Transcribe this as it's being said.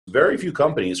Very few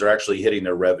companies are actually hitting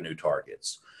their revenue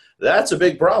targets. That's a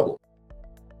big problem.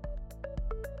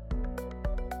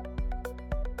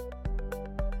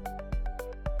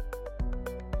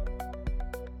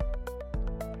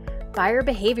 Buyer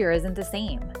behavior isn't the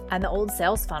same, and the old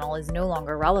sales funnel is no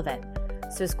longer relevant.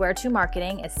 So Square 2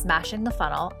 Marketing is smashing the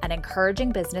funnel and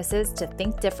encouraging businesses to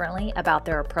think differently about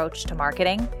their approach to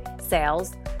marketing,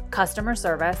 sales, customer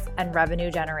service, and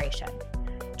revenue generation.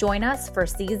 Join us for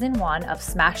Season 1 of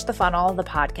Smash the Funnel, the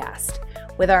podcast.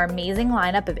 With our amazing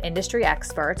lineup of industry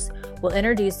experts, we'll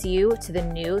introduce you to the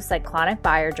new Cyclonic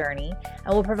buyer journey, and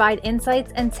we'll provide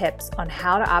insights and tips on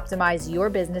how to optimize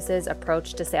your business's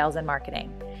approach to sales and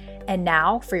marketing. And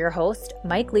now for your host,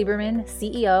 Mike Lieberman,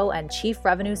 CEO and Chief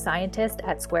Revenue Scientist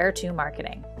at Square 2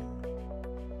 Marketing.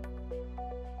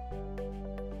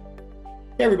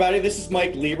 Hey everybody, this is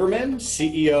Mike Lieberman,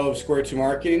 CEO of Square 2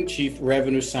 Marketing, Chief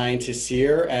Revenue Scientist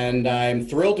here, and I'm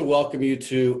thrilled to welcome you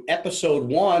to Episode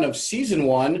 1 of Season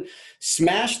 1,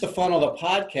 Smash the Funnel, the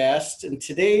podcast. And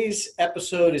today's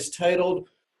episode is titled,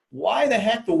 Why the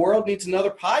Heck the World Needs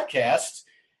Another Podcast,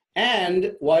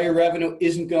 and Why Your Revenue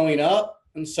Isn't Going Up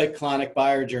on Cyclonic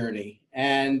Buyer Journey.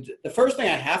 And the first thing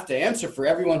I have to answer for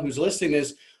everyone who's listening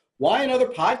is, why another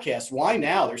podcast? Why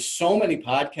now? There's so many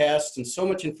podcasts and so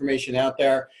much information out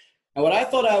there. And what I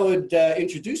thought I would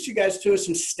introduce you guys to is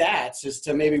some stats as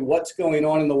to maybe what's going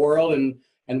on in the world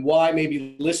and why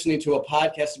maybe listening to a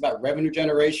podcast about revenue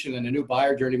generation and a new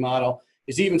buyer journey model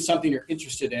is even something you're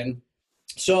interested in.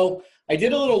 So I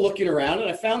did a little looking around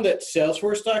and I found that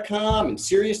Salesforce.com and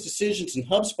SiriusDecisions and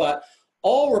HubSpot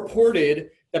all reported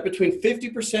that between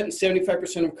 50% and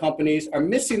 75% of companies are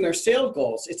missing their sales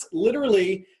goals. It's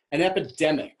literally an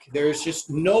epidemic. There's just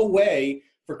no way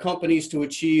for companies to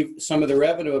achieve some of the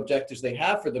revenue objectives they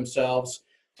have for themselves.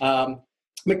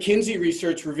 McKinsey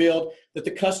research revealed that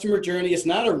the customer journey is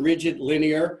not a rigid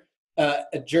linear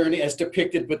journey as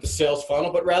depicted with the sales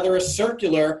funnel, but rather a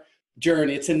circular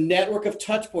journey. It's a network of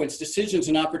touch points, decisions,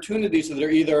 and opportunities that are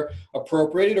either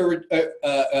appropriated or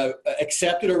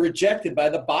accepted or rejected by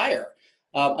the buyer.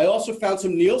 I also found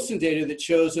some Nielsen data that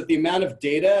shows that the amount of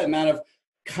data, amount of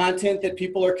content that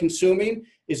people are consuming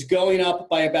is going up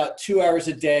by about 2 hours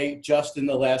a day just in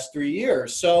the last 3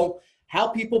 years. So how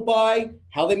people buy,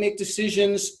 how they make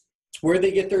decisions, where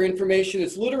they get their information,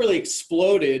 it's literally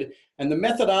exploded. And the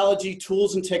methodology,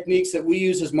 tools, and techniques that we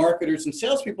use as marketers and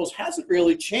salespeople hasn't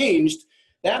really changed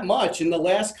that much in the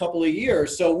last couple of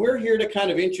years. So we're here to kind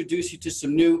of introduce you to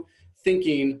some new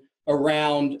thinking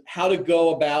around how to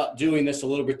go about doing this a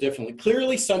little bit differently.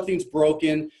 Clearly, something's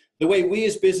broken. The way we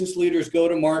as business leaders go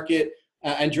to market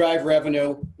and drive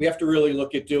revenue, we have to really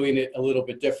look at doing it a little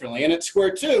bit differently. And at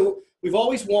Square 2, we've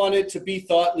always wanted to be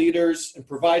thought leaders and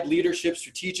provide leadership,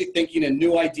 strategic thinking, and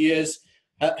new ideas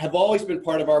have always been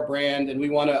part of our brand, and we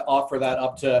want to offer that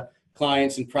up to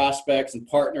clients and prospects and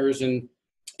partners and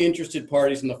interested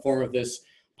parties in the form of this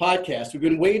podcast. We've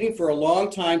been waiting for a long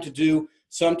time to do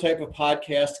some type of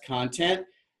podcast content,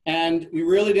 and we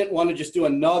really didn't want to just do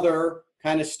another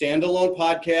kind of standalone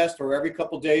podcast where every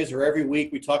couple days or every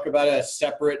week we talk about a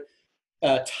separate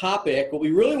topic. What we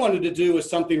really wanted to do was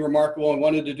something remarkable and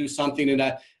wanted to do something in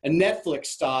a Netflix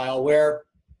style where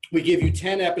we give you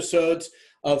 10 episodes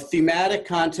of thematic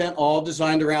content, all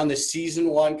designed around the Season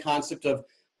 1 concept of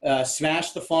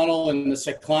Smash the Funnel and the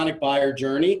Cyclonic Buyer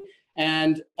Journey.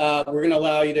 And we're going to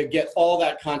allow you to get all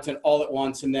that content all at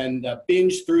once and then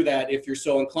binge through that if you're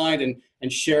so inclined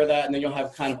and share that. And then you'll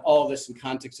have kind of all of this in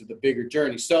context of the bigger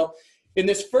journey. So in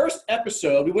this first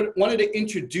episode, we wanted to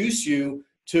introduce you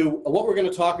to what we're going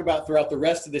to talk about throughout the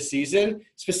rest of the season,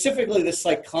 specifically the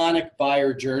Cyclonic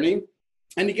Buyer Journey.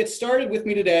 And to get started with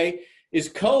me today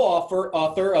is author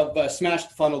of Smash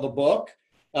the Funnel, the book,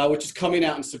 which is coming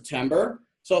out in September.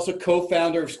 He's also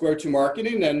co-founder of Square 2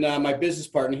 Marketing and my business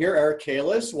partner here, Eric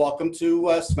Kalis. Welcome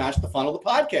to Smash the Funnel, the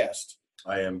podcast.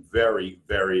 I am very,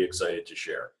 very excited to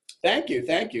share. Thank you.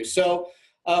 Thank you. So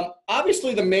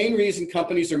obviously the main reason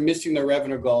companies are missing their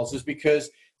revenue goals is because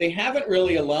they haven't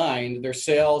really aligned their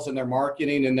sales and their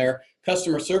marketing and their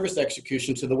customer service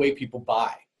execution to the way people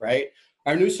buy, right?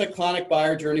 Our new Cyclonic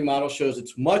Buyer Journey model shows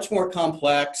it's much more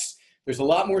complex. There's a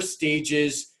lot more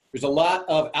stages. There's a lot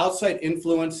of outside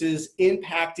influences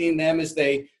impacting them as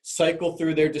they cycle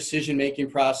through their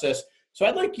decision-making process. So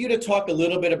I'd like you to talk a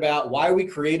little bit about why we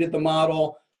created the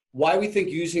model, why we think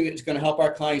using it is going to help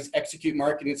our clients execute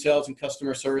marketing, sales, and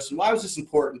customer service, and why was this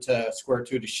important to Square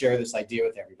 2 to share this idea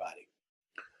with everybody?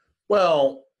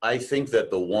 Well, I think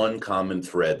that the one common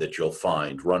thread that you'll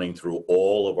find running through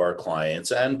all of our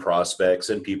clients and prospects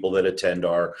and people that attend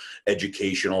our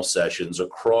educational sessions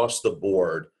across the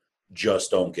board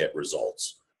just don't get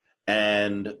results.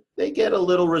 And they get a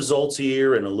little results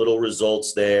here and a little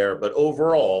results there. But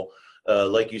overall,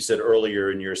 like you said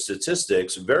earlier in your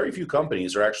statistics, very few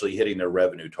companies are actually hitting their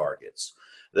revenue targets.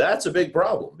 That's a big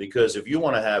problem, because if you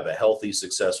want to have a healthy,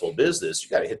 successful business, you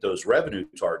got to hit those revenue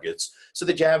targets so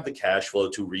that you have the cash flow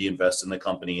to reinvest in the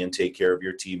company and take care of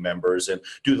your team members and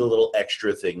do the little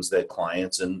extra things that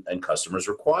clients and customers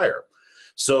require.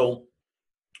 So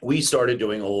we started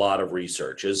doing a lot of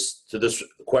research as to this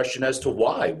question as to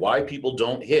why people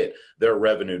don't hit their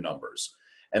revenue numbers.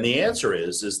 And the answer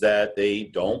is that they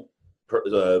don't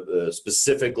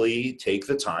specifically take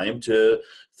the time to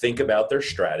think about their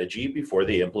strategy before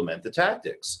they implement the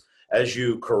tactics. As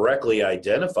you correctly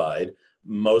identified,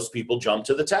 most people jump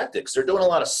to the tactics. They're doing a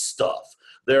lot of stuff.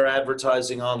 They're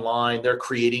advertising online, they're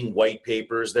creating white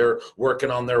papers, they're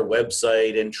working on their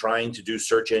website and trying to do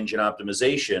search engine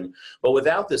optimization, but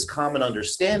without this common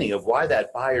understanding of why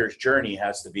that buyer's journey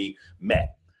has to be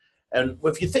met. And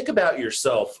if you think about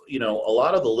yourself, a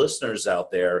lot of the listeners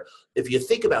out there, if you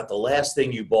think about the last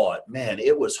thing you bought, man,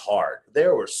 it was hard.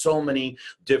 There were so many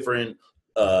different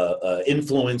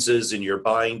influences in your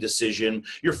buying decision.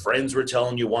 Your friends were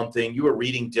telling you one thing, you were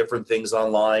reading different things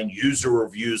online, user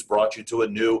reviews brought you to a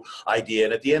new idea,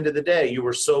 and at the end of the day, you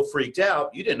were so freaked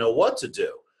out, you didn't know what to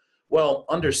do. Well,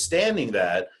 understanding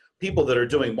that, people that are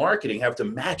doing marketing have to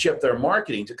match up their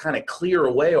marketing to kind of clear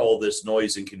away all this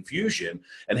noise and confusion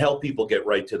and help people get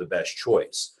right to the best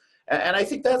choice. And I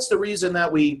think that's the reason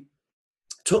that we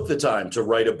took the time to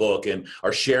write a book and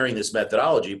are sharing this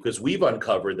methodology, because we've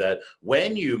uncovered that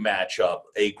when you match up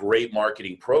a great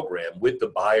marketing program with the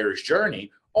buyer's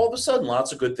journey, all of a sudden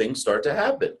lots of good things start to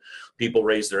happen. People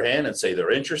raise their hand and say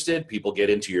they're interested. People get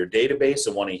into your database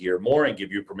and want to hear more and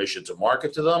give you permission to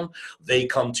market to them. They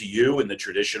come to you in the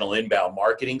traditional inbound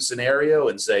marketing scenario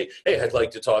and say, hey, I'd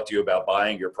like to talk to you about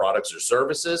buying your products or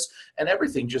services. And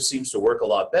everything just seems to work a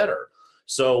lot better.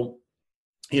 So,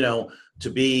 to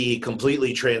be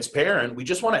completely transparent, we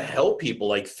just want to help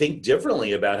people think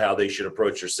differently about how they should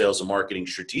approach their sales and marketing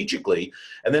strategically.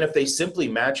 And then if they simply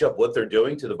match up what they're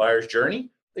doing to the buyer's journey,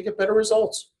 they get better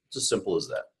results. It's as simple as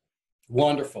that.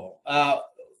 Wonderful.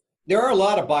 There are a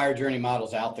lot of buyer journey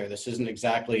models out there. This isn't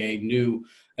exactly a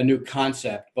new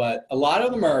concept, but a lot of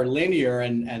them are linear,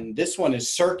 and this one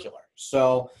is circular.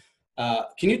 So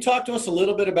can you talk to us a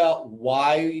little bit about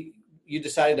why you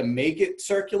decided to make it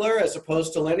circular as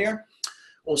opposed to linear?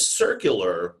 Well,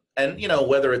 circular, and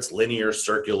whether it's linear,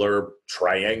 circular,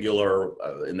 triangular,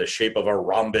 in the shape of a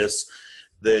rhombus,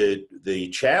 the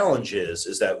challenge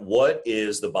is that what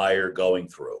is the buyer going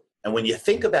through? And when you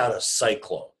think about a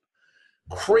cyclone,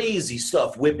 crazy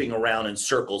stuff whipping around in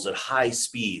circles at high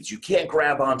speeds, you can't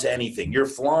grab onto anything. You're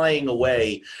flying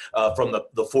away from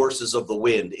the forces of the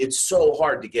wind. It's so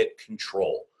hard to get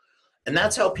control. And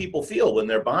that's how people feel when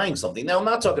they're buying something. Now, I'm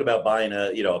not talking about buying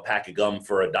a pack of gum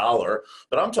for $1,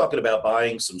 but I'm talking about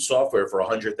buying some software for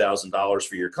 $100,000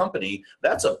 for your company.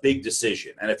 That's a big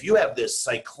decision. And if you have this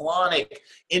cyclonic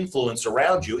influence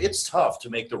around you, it's tough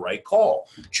to make the right call,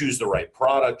 choose the right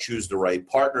product, choose the right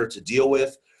partner to deal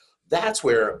with. That's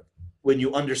where, when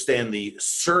you understand the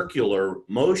circular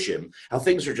motion, how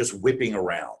things are just whipping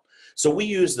around. So we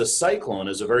use the cyclone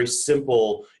as a very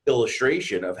simple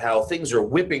illustration of how things are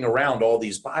whipping around all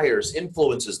these buyers'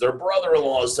 influences. Their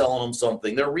brother-in-law is selling them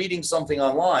something. They're reading something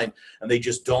online, and they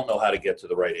just don't know how to get to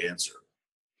the right answer.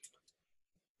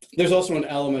 There's also an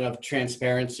element of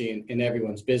transparency in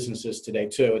everyone's businesses today,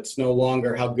 too. It's no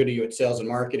longer how good are you at sales and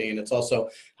marketing, and it's also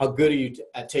how good are you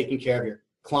at taking care of your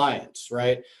clients,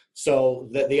 right? So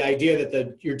the idea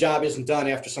that your job isn't done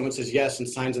after someone says yes and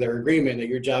signs their agreement, that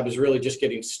your job is really just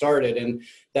getting started, and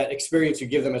that experience you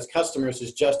give them as customers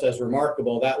is just as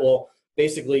remarkable. That will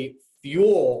basically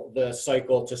fuel the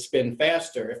cycle to spin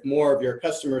faster. If more of your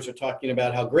customers are talking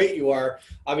about how great you are,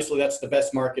 obviously that's the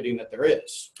best marketing that there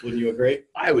is. Wouldn't you agree?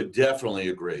 I would definitely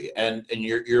agree. And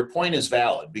your point is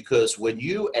valid, because when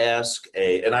you ask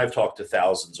and I've talked to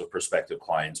thousands of prospective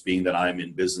clients, being that I'm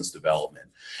in business development,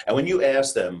 and when you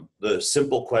ask them the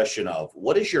simple question of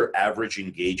what is your average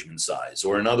engagement size,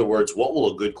 or in other words, what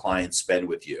will a good client spend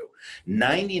with you?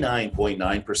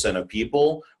 99.9% of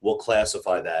people will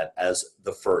classify that as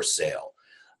the first sale.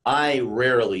 I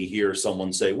rarely hear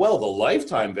someone say, well, the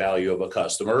lifetime value of a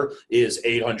customer is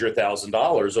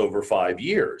 $800,000 over 5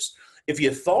 years. If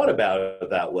you thought about it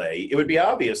that way, it would be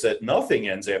obvious that nothing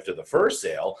ends after the first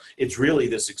sale. It's really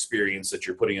this experience that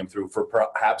you're putting them through for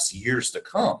perhaps years to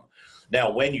come. Now,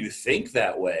 when you think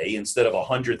that way, instead of a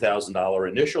 $100,000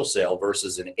 initial sale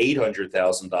versus an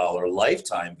 $800,000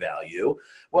 lifetime value,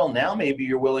 well, now maybe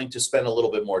you're willing to spend a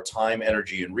little bit more time,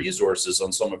 energy, and resources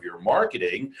on some of your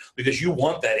marketing because you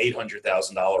want that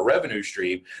 $800,000 revenue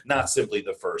stream, not simply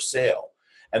the first sale.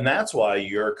 And that's why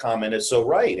your comment is so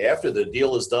right. After the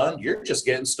deal is done, you're just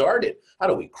getting started. How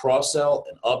do we cross-sell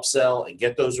and upsell and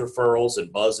get those referrals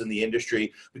and buzz in the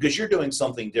industry? Because you're doing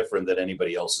something different than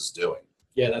anybody else is doing.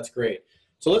 Yeah, that's great.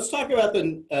 So let's talk about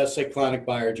the Cyclonic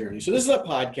buyer journey. So this is a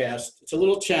podcast. It's a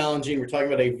little challenging. We're talking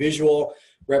about a visual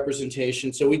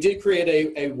representation. So we did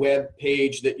create a web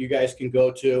page that you guys can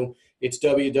go to. It's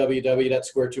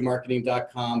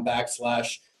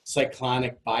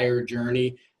www.square2marketing.com/Cyclonic buyer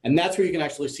journey. And that's where you can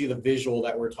actually see the visual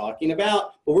that we're talking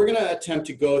about. But we're going to attempt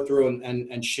to go through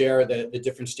and share the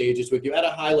different stages with you at a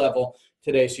high level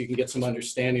today so you can get some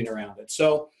understanding around it.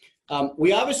 So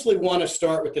we obviously want to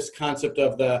start with this concept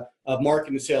of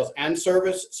marketing, sales, and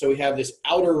service. So we have this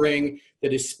outer ring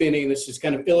that is spinning. This is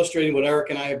kind of illustrating what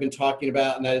Eric and I have been talking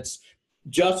about, and that it's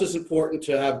just as important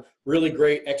to have really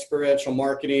great experiential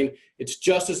marketing. It's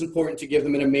just as important to give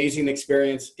them an amazing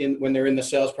experience when they're in the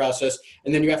sales process.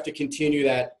 And then you have to continue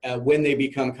that when they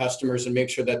become customers and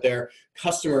make sure that their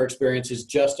customer experience is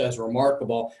just as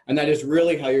remarkable. And that is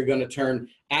really how you're going to turn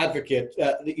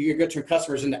you're going to turn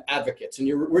customers into advocates. And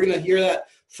we're going to hear that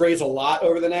phrase a lot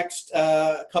over the next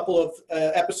couple of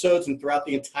episodes and throughout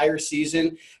the entire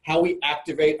season. How we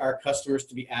activate our customers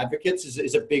to be advocates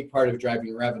is a big part of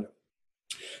driving revenue.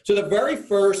 So the very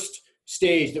first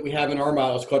stage that we have in our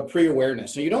model is called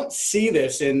pre-awareness. So you don't see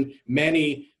this in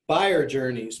many buyer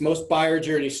journeys. Most buyer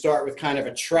journeys start with kind of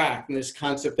a track and this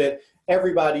concept that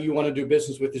everybody you want to do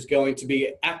business with is going to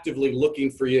be actively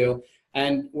looking for you.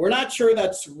 And we're not sure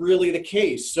that's really the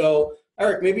case. So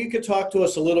Eric, maybe you could talk to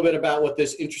us a little bit about what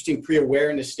this interesting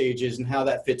pre-awareness stage is and how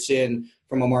that fits in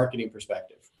from a marketing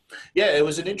perspective. Yeah, it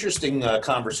was an interesting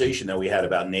conversation that we had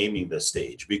about naming this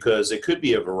stage because it could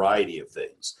be a variety of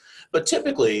things. But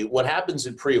typically what happens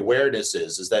in pre-awareness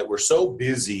is that we're so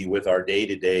busy with our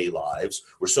day-to-day lives.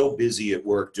 We're so busy at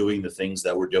work doing the things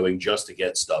that we're doing just to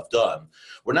get stuff done.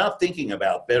 We're not thinking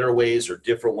about better ways or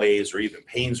different ways or even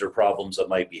pains or problems that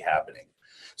might be happening.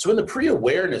 So in the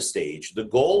pre-awareness stage, the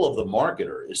goal of the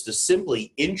marketer is to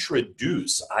simply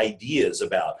introduce ideas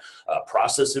about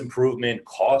process improvement,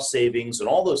 cost savings, and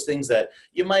all those things that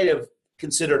you might have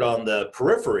considered on the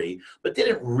periphery, but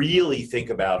didn't really think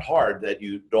about hard that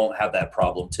you don't have that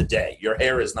problem today. Your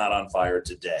hair is not on fire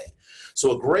today.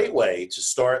 So a great way to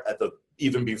start at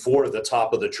even before the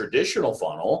top of the traditional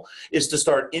funnel is to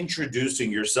start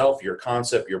introducing yourself, your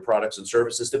concept, your products and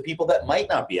services to people that might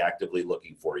not be actively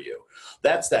looking for you.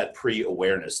 That's that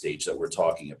pre-awareness stage that we're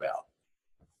talking about.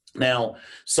 Now,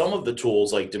 some of the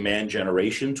tools like demand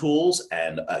generation tools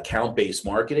and account-based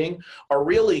marketing are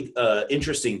really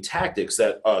interesting tactics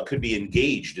that could be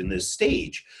engaged in this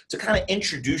stage to kind of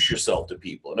introduce yourself to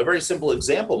people. And a very simple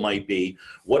example might be,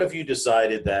 what if you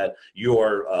decided that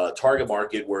your target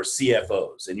market were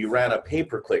CFOs and you ran a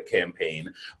pay-per-click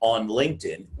campaign on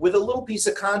LinkedIn with a little piece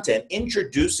of content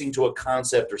introducing to a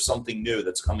concept or something new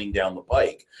that's coming down the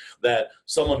pike that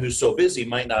someone who's so busy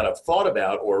might not have thought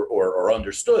about or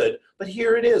understood. But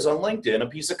here it is on LinkedIn, a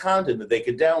piece of content that they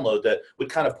could download that would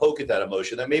kind of poke at that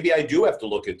emotion that maybe I do have to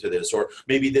look into this, or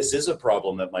maybe this is a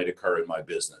problem that might occur in my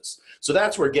business. So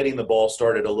that's where getting the ball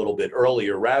started a little bit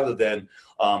earlier rather than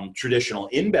traditional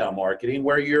inbound marketing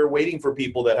where you're waiting for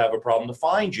people that have a problem to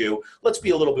find you. Let's be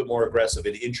a little bit more aggressive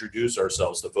and introduce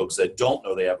ourselves to folks that don't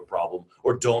know they have a problem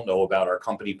or don't know about our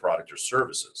company, product, or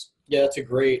services. Yeah, that's a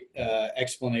great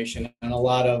explanation. And a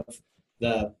lot of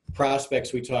the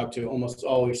prospects we talk to almost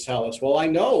always tell us, well, I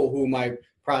know who my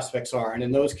prospects are. And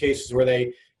in those cases where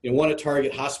they want to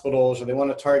target hospitals or they want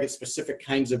to target specific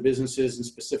kinds of businesses in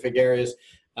specific areas,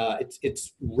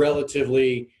 it's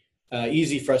relatively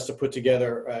easy for us to put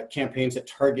together campaigns that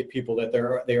target people that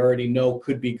they already know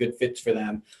could be good fits for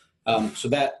them. So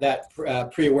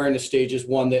that pre-awareness stage is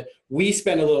one that we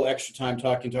spend a little extra time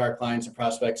talking to our clients and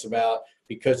prospects about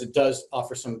because it does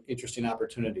offer some interesting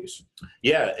opportunities.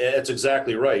 Yeah, that's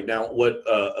exactly right. Now, what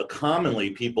commonly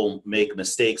people make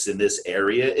mistakes in this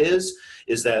area is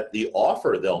that the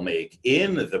offer they'll make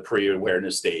in the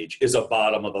pre-awareness stage is a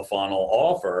bottom of the funnel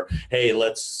offer. Hey,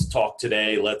 let's talk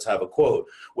today. Let's have a quote.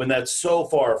 When that's so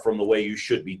far from the way you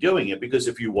should be doing it, because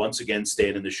if you once again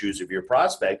stand in the shoes of your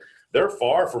prospect, they're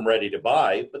far from ready to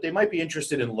buy, but they might be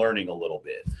interested in learning a little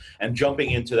bit. And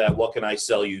jumping into that, what can I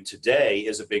sell you today,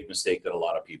 is a big mistake that a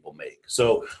lot of people make.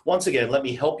 So once again, let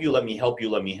me help you, let me help you,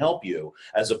 let me help you,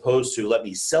 as opposed to let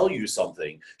me sell you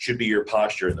something, should be your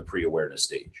posture in the pre-awareness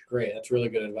stage. Great, that's really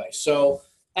good advice. So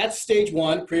that's stage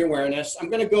one, pre-awareness. I'm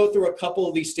going to go through a couple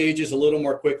of these stages a little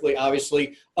more quickly.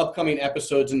 Obviously, upcoming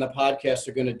episodes in the podcast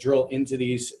are going to drill into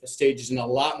these stages in a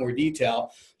lot more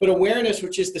detail. But awareness,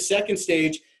 which is the second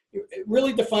stage, it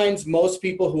really defines most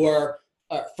people who are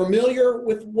familiar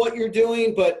with what you're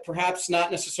doing, but perhaps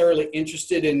not necessarily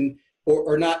interested in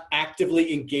or not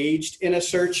actively engaged in a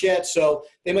search yet. So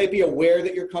they might be aware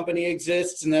that your company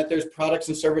exists and that there's products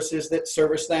and services that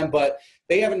service them, but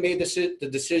they haven't made the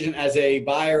decision as a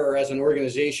buyer or as an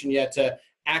organization yet to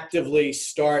actively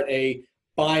start a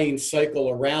buying cycle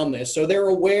around this. So they're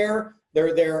aware,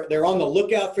 they're on the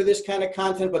lookout for this kind of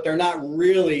content, but they're not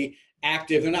really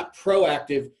active. They're not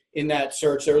proactive in that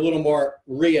search. They're a little more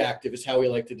reactive is how we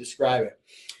like to describe it.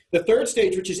 The third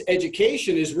stage, which is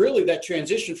education, is really that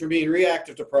transition from being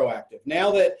reactive to proactive. Now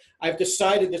that I've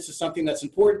decided this is something that's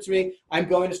important to me, I'm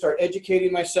going to start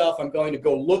educating myself. I'm going to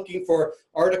go looking for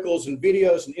articles and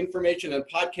videos and information and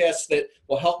podcasts that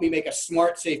will help me make a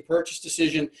smart, safe purchase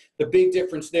decision. The big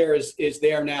difference there is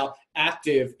they are now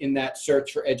active in that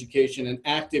search for education and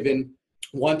active in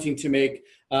wanting to make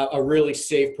a really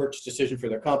safe purchase decision for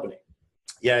their company.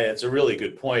 Yeah, it's a really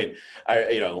good point.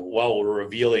 While we're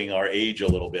revealing our age a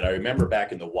little bit, I remember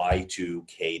back in the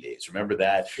Y2K days. Remember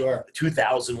that? Sure.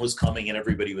 2000 was coming and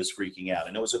everybody was freaking out.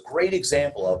 And it was a great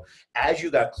example of, as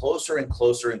you got closer and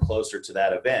closer and closer to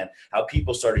that event, how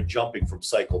people started jumping from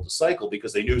cycle to cycle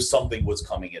because they knew something was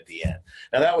coming at the end.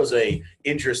 Now, that was a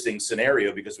interesting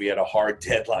scenario because we had a hard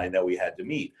deadline that we had to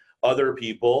meet. Other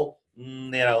people,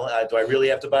 do I really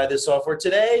have to buy this software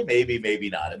today? Maybe, maybe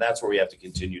not. And that's where we have to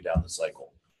continue down the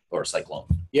cycle or cyclone.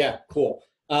 Yeah, cool.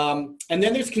 And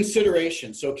then there's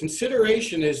consideration. So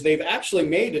consideration is they've actually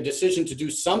made a decision to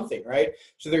do something, right?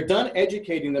 So they're done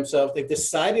educating themselves. They've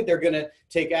decided they're going to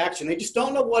take action. They just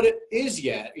don't know what it is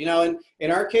yet. And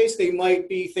in our case, they might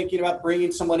be thinking about bringing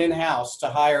someone in-house to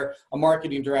hire a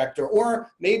marketing director,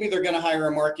 or maybe they're going to hire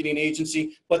a marketing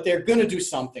agency, but they're going to do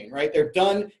something, right? They're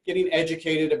done getting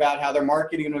educated about how their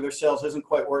marketing or their sales isn't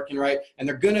quite working right, and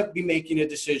they're going to be making a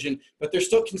decision, but they're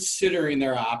still considering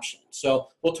their options. So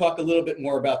we'll talk a little bit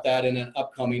more about that in an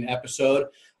upcoming episode.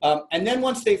 And then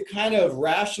once they've kind of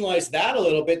rationalized that a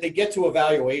little bit, they get to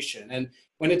evaluation. And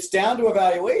when it's down to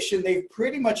evaluation, they've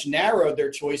pretty much narrowed their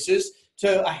choices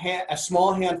to a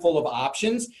small handful of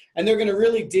options, and they're going to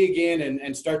really dig in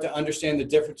and start to understand the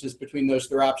differences between those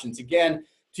three options. Again,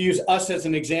 to use us as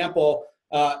an example,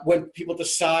 when people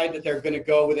decide that they're going to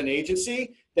go with an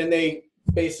agency, then they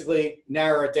basically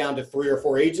narrow it down to 3 or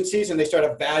 4 agencies, and they start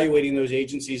evaluating those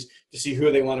agencies to see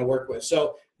who they want to work with.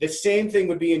 So the same thing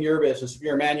would be in your business. If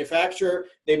you're a manufacturer,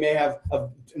 they may have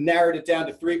narrowed it down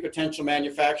to 3 potential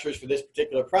manufacturers for this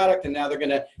particular product, and now they're going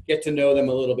to get to know them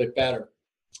a little bit better.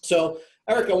 So,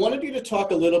 Eric, I wanted you to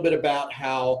talk a little bit about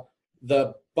how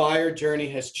the buyer journey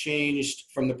has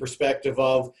changed from the perspective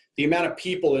of the amount of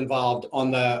people involved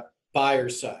on the buyer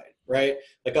side, right?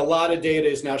 Like a lot of data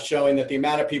is now showing that the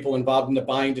amount of people involved in the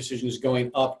buying decision is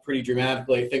going up pretty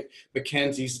dramatically. I think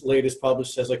McKinsey's latest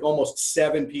published says like almost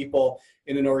 7 people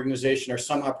in an organization are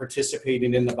somehow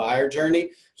participating in the buyer journey.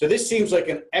 So this seems like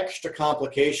an extra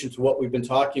complication to what we've been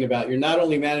talking about. You're not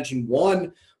only managing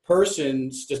one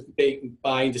person's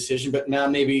buying decision, but now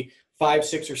maybe 5,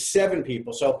 6, or 7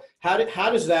 people. So how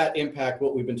does that impact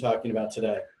what we've been talking about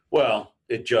today? Well,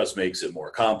 it just makes it more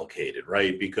complicated,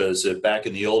 right? Because if back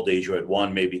in the old days, you had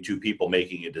 1, maybe 2 people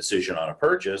making a decision on a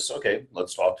purchase. Okay,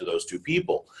 let's talk to those 2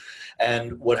 people.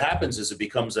 And what happens is it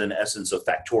becomes an essence of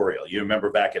factorial. You remember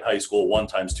back in high school, 1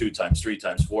 times 2 times 3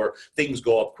 times 4, things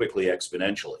go up quickly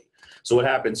exponentially. So what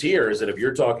happens here is that if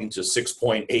you're talking to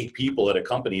 6.8 people at a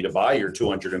company to buy your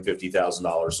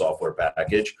 $250,000 software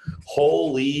package,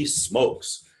 holy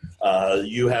smokes.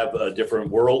 You have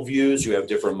different worldviews, you have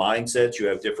different mindsets, you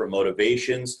have different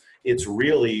motivations. It's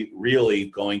really, really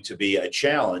going to be a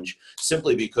challenge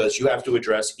simply because you have to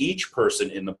address each person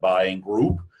in the buying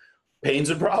group pains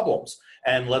and problems.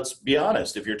 And let's be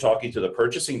honest, if you're talking to the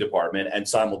purchasing department and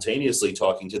simultaneously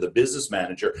talking to the business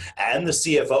manager and the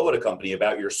CFO at a company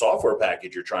about your software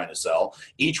package you're trying to sell,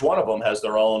 each one of them has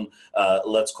their own,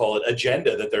 let's call it,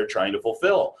 agenda that they're trying to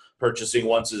fulfill. Purchasing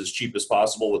wants it as cheap as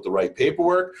possible with the right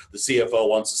paperwork. The CFO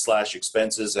wants to slash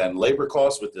expenses and labor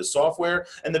costs with this software.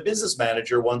 And the business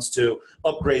manager wants to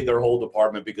upgrade their whole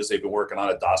department because they've been working on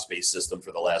a DOS-based system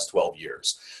for the last 12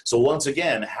 years. So once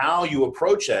again, how you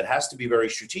approach that has to be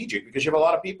very strategic because you have a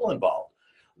lot of people involved.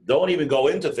 Don't even go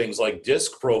into things like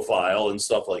disc profile and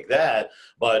stuff like that,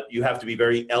 but you have to be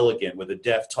very elegant with a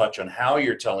deft touch on how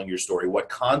you're telling your story, what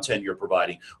content you're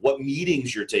providing, what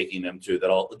meetings you're taking them to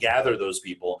that'll gather those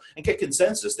people and get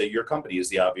consensus that your company is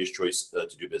the obvious choice to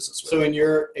do business with. So in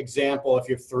your example, if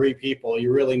you have 3 people,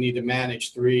 you really need to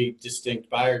manage 3 distinct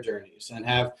buyer journeys and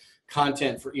have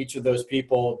content for each of those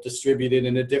people distributed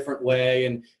in a different way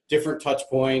and different touch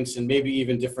points and maybe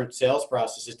even different sales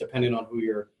processes depending on who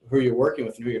you're working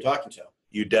with and who you're talking to.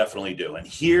 You definitely do. And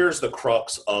here's the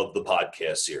crux of the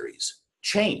podcast series: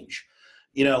 change.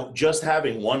 Just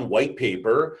having one white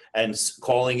paper and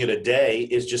calling it a day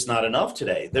is just not enough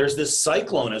today. There's this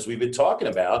cyclone, as we've been talking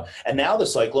about, and now the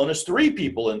cyclone is 3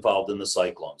 people involved in the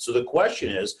cyclone. So the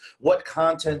question is, what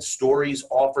content, stories,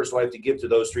 offers do I have to give to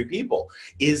those 3 people?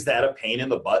 Is that a pain in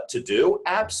the butt to do?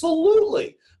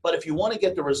 Absolutely. But if you want to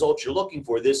get the results you're looking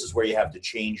for, this is where you have to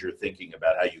change your thinking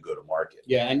about how you go to market.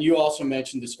 Yeah, and you also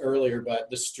mentioned this earlier,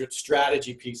 but the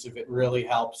strategy piece of it really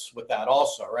helps with that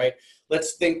also, right?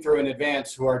 Let's think through in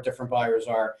advance who our different buyers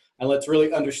are, and let's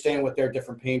really understand what their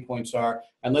different pain points are,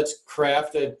 and let's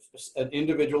craft an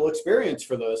individual experience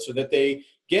for those so that they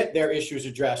get their issues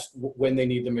addressed when they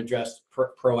need them addressed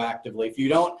proactively. If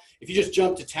you just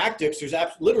jump to tactics, there's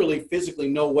literally physically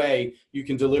no way you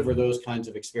can deliver those kinds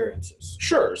of experiences.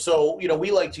 Sure. So,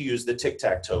 we like to use the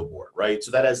tic-tac-toe board, right?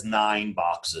 So that has 9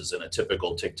 boxes in a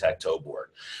typical tic-tac-toe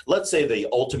board. Let's say the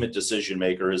ultimate decision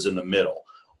maker is in the middle.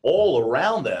 All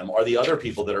around them are the other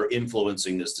people that are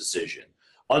influencing this decision.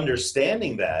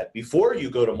 Understanding that before you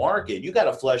go to market, you got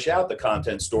to flesh out the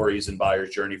content, stories, and buyer's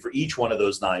journey for each one of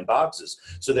those 9 boxes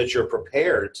so that you're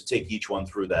prepared to take each one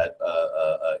through that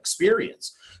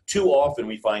experience. Too often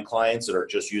we find clients that are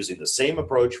just using the same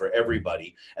approach for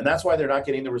everybody, and that's why they're not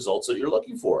getting the results that you're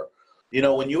looking for.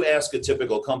 When you ask a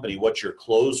typical company, what's your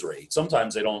close rate?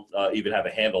 Sometimes they don't even have a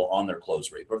handle on their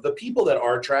close rate. But the people that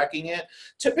are tracking it,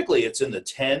 typically it's in the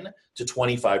 10 to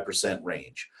 25%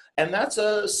 range. And that's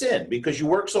a sin because you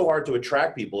work so hard to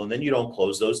attract people and then you don't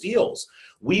close those deals.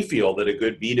 We feel that a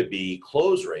good B2B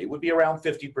close rate would be around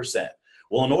 50%.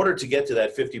 Well, in order to get to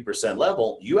that 50%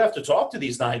 level, you have to talk to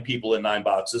these 9 people in 9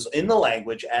 boxes in the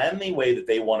language and the way that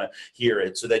they want to hear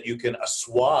it so that you can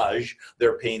assuage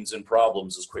their pains and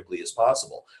problems as quickly as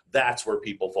possible. That's where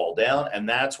people fall down, and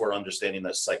that's where understanding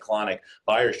the cyclonic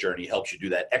buyer's journey helps you do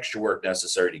that extra work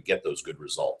necessary to get those good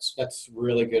results. That's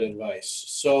really good advice.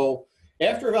 So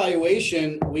after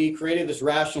evaluation, we created this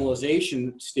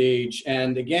rationalization stage.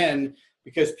 And again,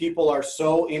 because people are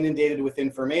so inundated with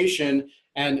information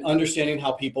and understanding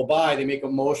how people buy, they make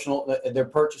their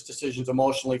purchase decisions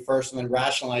emotionally first and then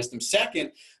rationalize them second.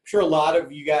 I'm sure a lot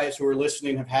of you guys who are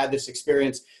listening have had this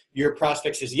experience. Your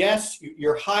prospect says, yes,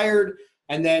 you're hired.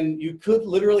 And then you could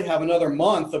literally have another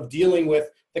month of dealing with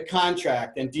the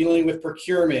contract and dealing with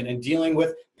procurement and dealing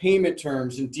with payment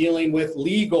terms and dealing with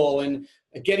legal and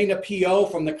getting a PO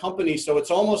from the company. So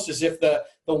it's almost as if the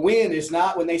win is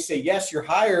not when they say, yes, you're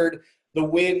hired.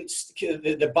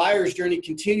 The buyer's journey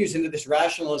continues into this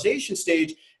rationalization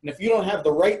stage. And if you don't have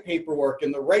the right paperwork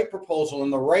and the right proposal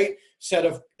and the right set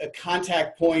of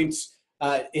contact points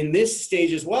in this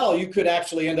stage as well, you could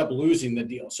actually end up losing the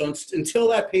deal. So until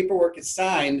that paperwork is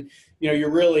signed, you're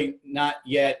really not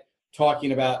yet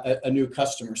talking about a new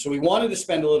customer. So we wanted to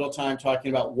spend a little time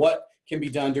talking about what can be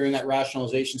done during that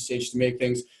rationalization stage to make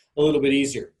things a little bit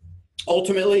easier.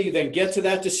 Ultimately, you then get to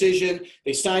that decision,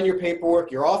 they sign your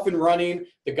paperwork, you're off and running,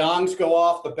 the gongs go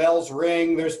off, the bells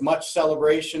ring, there's much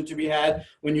celebration to be had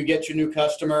when you get your new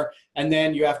customer, and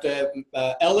then you have to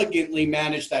elegantly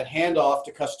manage that handoff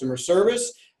to customer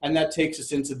service, and that takes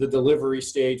us into the delivery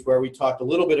stage where we talked a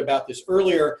little bit about this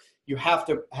earlier. You have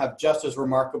to have just as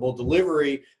remarkable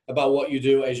delivery about what you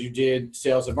do as you did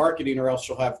sales and marketing, or else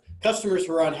you'll have customers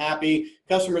who are unhappy,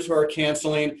 customers who are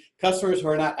canceling, customers who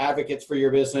are not advocates for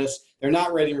your business. They're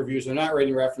not writing reviews, they're not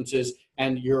writing references,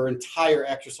 and your entire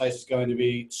exercise is going to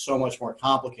be so much more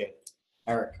complicated.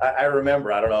 Eric. I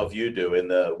remember, I don't know if you do, in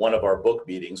one of our book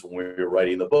meetings when we were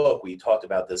writing the book, we talked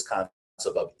about this concept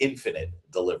of infinite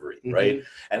delivery, right?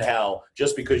 And how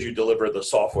just because you deliver the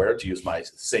software, to use my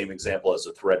same example as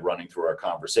a thread running through our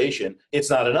conversation, it's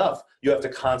not enough. You have to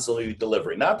constantly be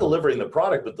delivering, not delivering the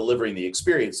product, but delivering the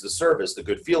experience, the service, the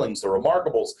good feelings, the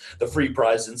remarkables, the free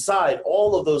prize inside,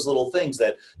 all of those little things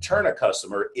that turn a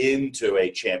customer into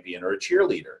a champion or a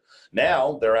cheerleader.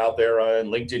 Now they're out there in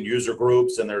LinkedIn user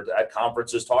groups and they're at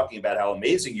conferences talking about how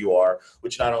amazing you are,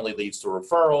 which not only leads to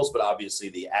referrals, but obviously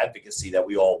the advocacy that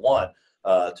we all want.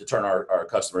 to turn our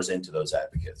customers into those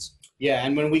advocates. Yeah,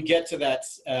 and when we get to that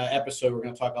episode, we're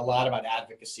going to talk a lot about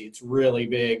advocacy. It's really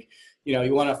big. You know,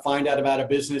 you want to find out about a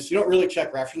business. You don't really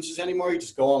check references anymore. You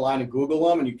just go online and Google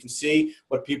them, and you can see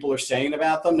what people are saying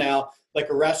about them. Now, like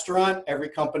a restaurant, every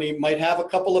company might have a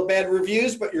couple of bad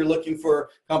reviews, but you're looking for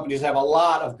companies that have a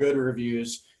lot of good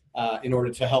reviews in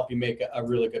order to help you make a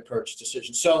really good purchase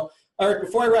decision. So, Eric,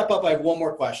 before I wrap up, I have one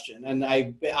more question. And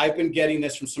I've been getting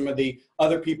this from some of the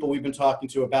other people we've been talking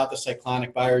to about the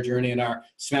Cyclonic Buyer Journey and our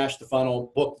Smash the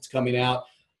Funnel book that's coming out.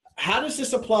 How does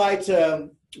this apply to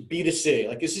B2C?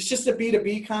 Like, is this just a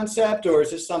B2B concept, or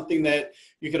is this something that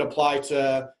you could apply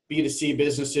to B2C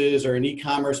businesses or an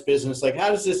e-commerce business? Like, how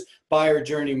does this buyer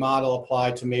journey model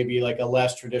apply to maybe like a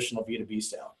less traditional B2B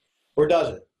sale? Or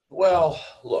does it? Well,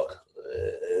 look,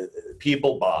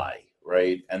 people buy,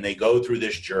 right? And they go through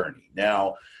this journey.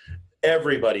 Now,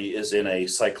 everybody is in a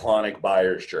cyclonic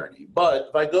buyer's journey. But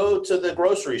if I go to the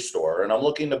grocery store and I'm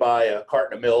looking to buy a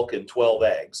carton of milk and 12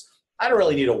 eggs, I don't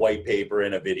really need a white paper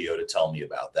and a video to tell me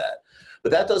about that.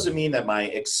 But that doesn't mean that my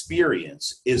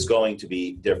experience is going to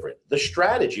be different. The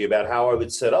strategy about how I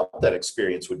would set up that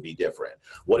experience would be different.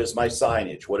 What is my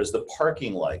signage? What is the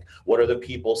parking like? What are the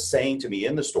people saying to me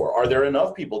in the store? Are there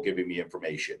enough people giving me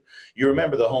information? You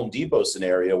remember the Home Depot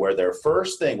scenario where their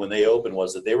first thing when they opened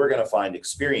was that they were going to find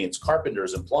experienced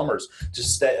carpenters and plumbers to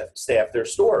staff their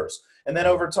stores. And then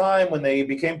over time, when they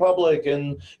became public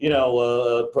and,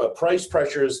 price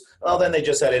pressures, well, then they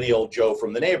just had any old Joe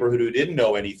from the neighborhood who didn't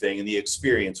know anything, and the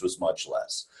experience was much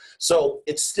less. So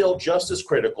it's still just as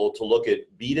critical to look at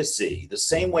B2C, the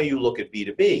same way you look at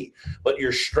B2B, but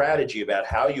your strategy about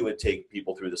how you would take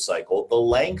people through the cycle, the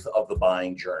length of the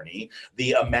buying journey,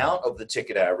 the amount of the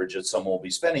ticket average that someone will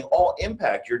be spending, all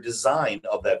impact your design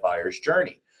of that buyer's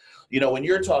journey. You know, when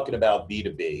you're talking about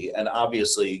B2B, and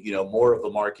obviously, more of the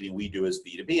marketing we do is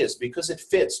B2B, is because it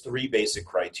fits three basic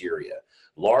criteria: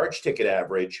 large ticket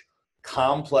average,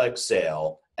 complex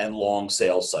sale, and long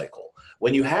sales cycle.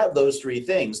 When you have those three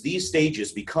things, these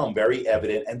stages become very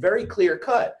evident and very clear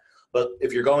cut. But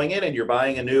if you're going in and you're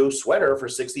buying a new sweater for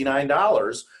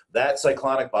 $69, that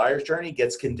cyclonic buyer's journey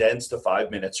gets condensed to 5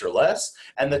 minutes or less.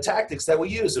 And the tactics that we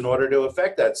use in order to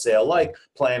affect that sale, like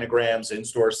planograms,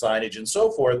 in-store signage, and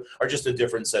so forth, are just a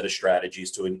different set of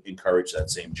strategies to encourage that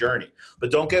same journey.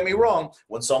 But don't get me wrong,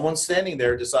 when someone's standing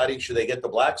there deciding should they get the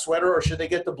black sweater or should they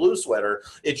get the blue sweater,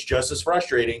 it's just as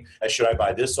frustrating as should I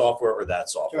buy this software or that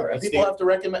software. Sure, and people have to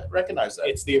recognize that.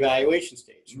 It's the evaluation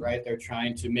stage, right? They're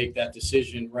trying to make that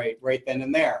decision right then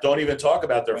and there. Don't even talk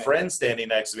about their friend standing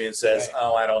next to me and says,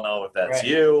 oh, I don't know if that's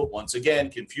you. Once again,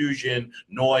 confusion,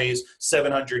 noise,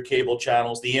 700 cable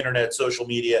channels, the internet, social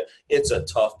media. It's a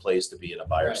tough place to be in a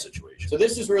buyer situation. So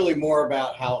this is really more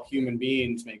about how human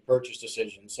beings make purchase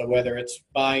decisions. So whether it's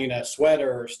buying a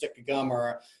sweater or a stick of gum or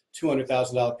a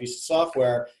 $200,000 piece of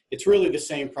software, it's really the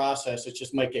same process. It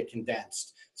just might get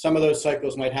condensed. Some of those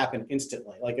cycles might happen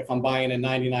instantly. Like if I'm buying a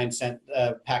 99-cent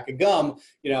pack of gum,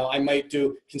 I might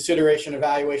do consideration,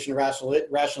 evaluation,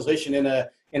 rationalization in a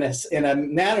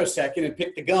nanosecond and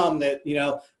pick the gum that,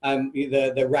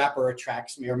 the wrapper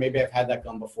attracts me, or maybe I've had that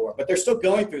gum before. But they're still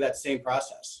going through that same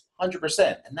process.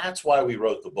 100%. And that's why we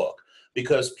wrote the book,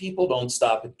 because people don't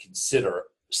stop and consider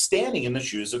standing in the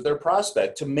shoes of their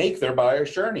prospect to make their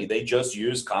buyer's journey. They just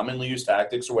use commonly used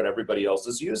tactics or what everybody else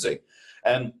is using.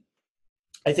 And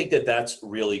I think that that's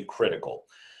really critical.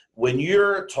 When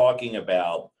you're talking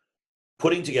about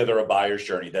putting together a buyer's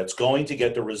journey that's going to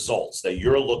get the results that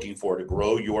you're looking for to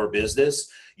grow your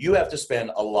business, you have to spend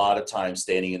a lot of time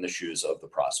standing in the shoes of the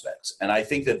prospects. And I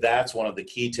think that that's one of the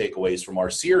key takeaways from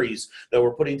our series that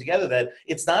we're putting together, that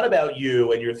it's not about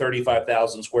you and your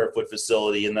 35,000 square foot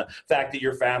facility and the fact that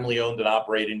you're family owned and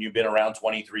operated and you've been around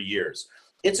 23 years.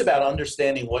 It's about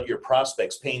understanding what your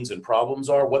prospects' pains and problems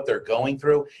are, what they're going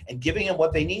through, and giving them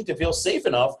what they need to feel safe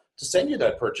enough to send you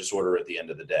that purchase order at the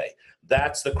end of the day.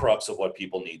 That's the crux of what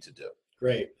people need to do.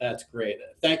 Great. That's great.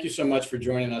 Thank you so much for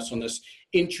joining us on this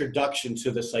introduction to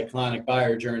the Cyclonic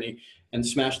Buyer Journey and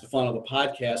Smash the Funnel, the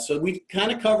podcast. So we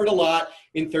kind of covered a lot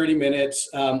in 30 minutes.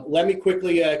 Let me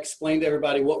quickly explain to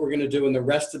everybody what we're going to do in the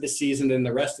rest of the season and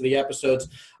the rest of the episodes.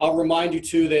 I'll remind you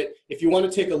too that if you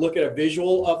want to take a look at a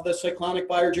visual of the Cyclonic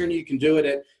Buyer Journey, you can do it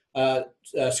at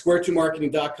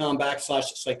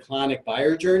square2marketing.com/cyclonic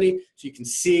buyer journey. So you can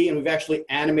see, and we've actually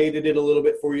animated it a little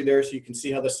bit for you there, so you can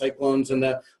see how the cyclones and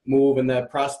the move and the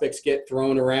prospects get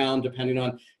thrown around depending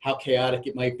on how chaotic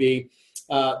it might be.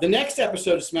 The next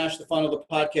episode of Smash the Funnel, the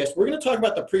podcast, we're going to talk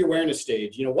about the pre-awareness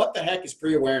stage. What the heck is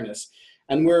pre-awareness?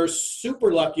 And we're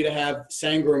super lucky to have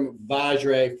Sangram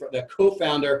Vajre, the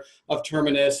co-founder of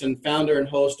Terminus and founder and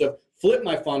host of Flip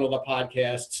My Funnel, the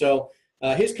podcast. So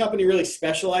His company really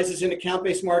specializes in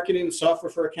account-based marketing,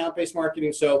 software for account-based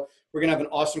marketing. So we're going to have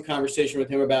an awesome conversation with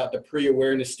him about the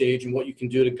pre-awareness stage and what you can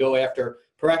do to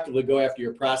proactively go after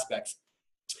your prospects.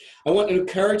 I want to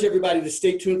encourage everybody to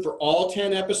stay tuned for all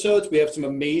 10 episodes. We have some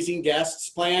amazing guests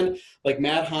planned, like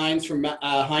Matt Hines from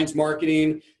Hines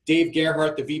Marketing, Dave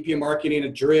Gerhardt, the VP of Marketing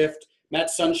at Drift, Matt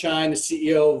Sunshine, the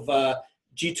CEO of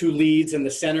G2 Leads and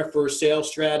the Center for Sales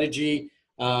Strategy,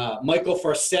 Michael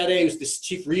Farcette, who's the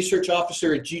Chief Research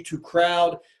Officer at G2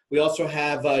 Crowd. We also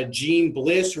have Jean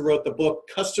Bliss, who wrote the book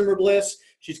Customer Bliss.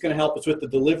 She's going to help us with the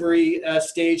delivery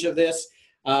stage of this.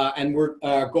 And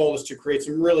our goal is to create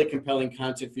some really compelling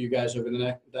content for you guys over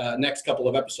the next couple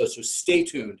of episodes, so stay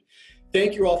tuned.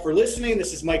 Thank you all for listening.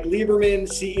 This is Mike Lieberman,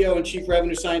 CEO and Chief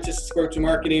Revenue Scientist at Square 2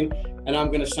 Marketing, and I'm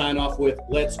going to sign off with,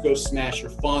 let's go smash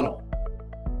your funnel.